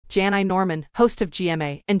Janai Norman, host of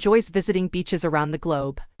GMA, enjoys visiting beaches around the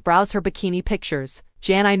globe. Browse her bikini pictures.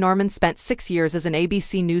 Janai Norman spent 6 years as an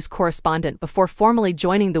ABC News correspondent before formally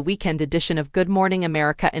joining the weekend edition of Good Morning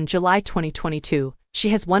America in July 2022. She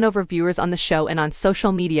has won over viewers on the show and on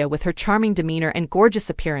social media with her charming demeanor and gorgeous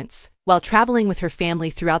appearance. While traveling with her family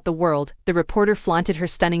throughout the world, the reporter flaunted her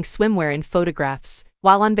stunning swimwear in photographs.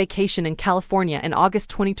 While on vacation in California in August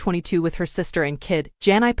 2022 with her sister and kid,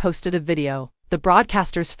 Janai posted a video. The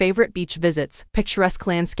broadcaster's favorite beach visits, picturesque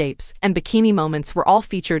landscapes, and bikini moments were all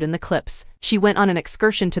featured in the clips. She went on an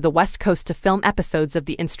excursion to the West Coast to film episodes of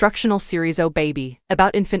the instructional series Oh Baby,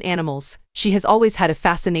 about infant animals. She has always had a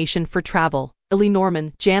fascination for travel. Janai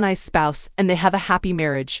Norman, Janai's spouse, and they have a happy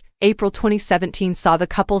marriage. April 2017 saw the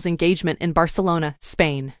couple's engagement in Barcelona,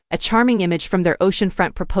 Spain. A charming image from their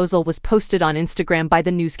oceanfront proposal was posted on Instagram by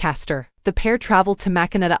the newscaster. The pair traveled to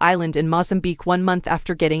Macaneta Island in Mozambique 1 month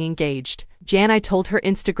after getting engaged. Janai told her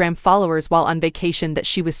Instagram followers while on vacation that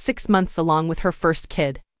she was 6 months along with her first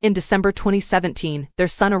kid. In December 2017, their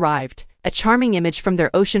son arrived. A charming image from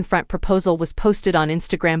their oceanfront proposal was posted on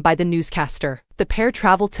Instagram by the newscaster. The pair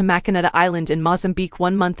traveled to Macaneta Island in Mozambique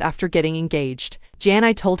 1 month after getting engaged.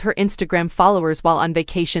 Janai told her Instagram followers while on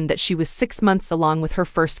vacation that she was 6 months along with her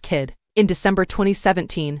first kid. In December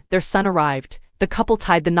 2017, their son arrived. The couple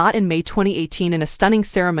tied the knot in May 2018 in a stunning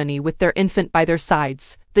ceremony with their infant by their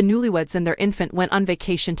sides. The newlyweds and their infant went on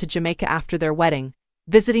vacation to Jamaica after their wedding,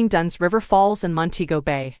 visiting Dunn's River Falls and Montego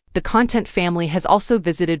Bay. The content family has also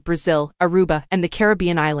visited Brazil, Aruba, and the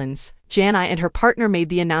Caribbean islands. Janai and her partner made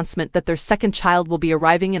the announcement that their second child will be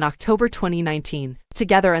arriving in October 2019.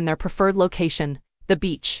 Together in their preferred location, the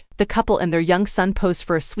beach, the couple and their young son posed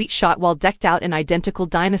for a sweet shot while decked out in identical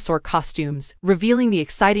dinosaur costumes, revealing the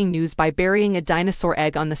exciting news by burying a dinosaur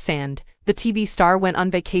egg on the sand. The TV star went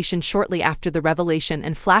on vacation shortly after the revelation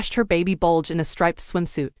and flashed her baby bulge in a striped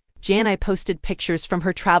swimsuit. Janai posted pictures from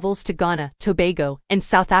her travels to Ghana, Tobago, and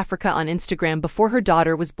South Africa on Instagram before her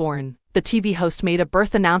daughter was born. The TV host made a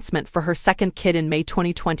birth announcement for her second kid in May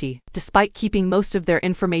 2020. Despite keeping most of their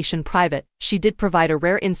information private, she did provide a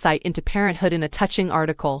rare insight into parenthood in a touching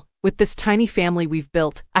article. With this tiny family we've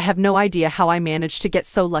built, I have no idea how I managed to get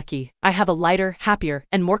so lucky. I have a lighter, happier,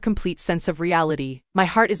 and more complete sense of reality. My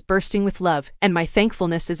heart is bursting with love, and my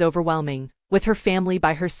thankfulness is overwhelming. With her family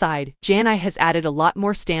by her side, Janai has added a lot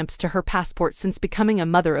more stamps to her passport since becoming a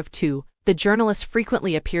mother of 2. The journalist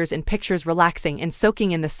frequently appears in pictures relaxing and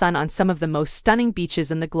soaking in the sun on some of the most stunning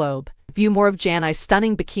beaches in the globe. View more of Janai's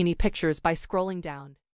stunning bikini pictures by scrolling down.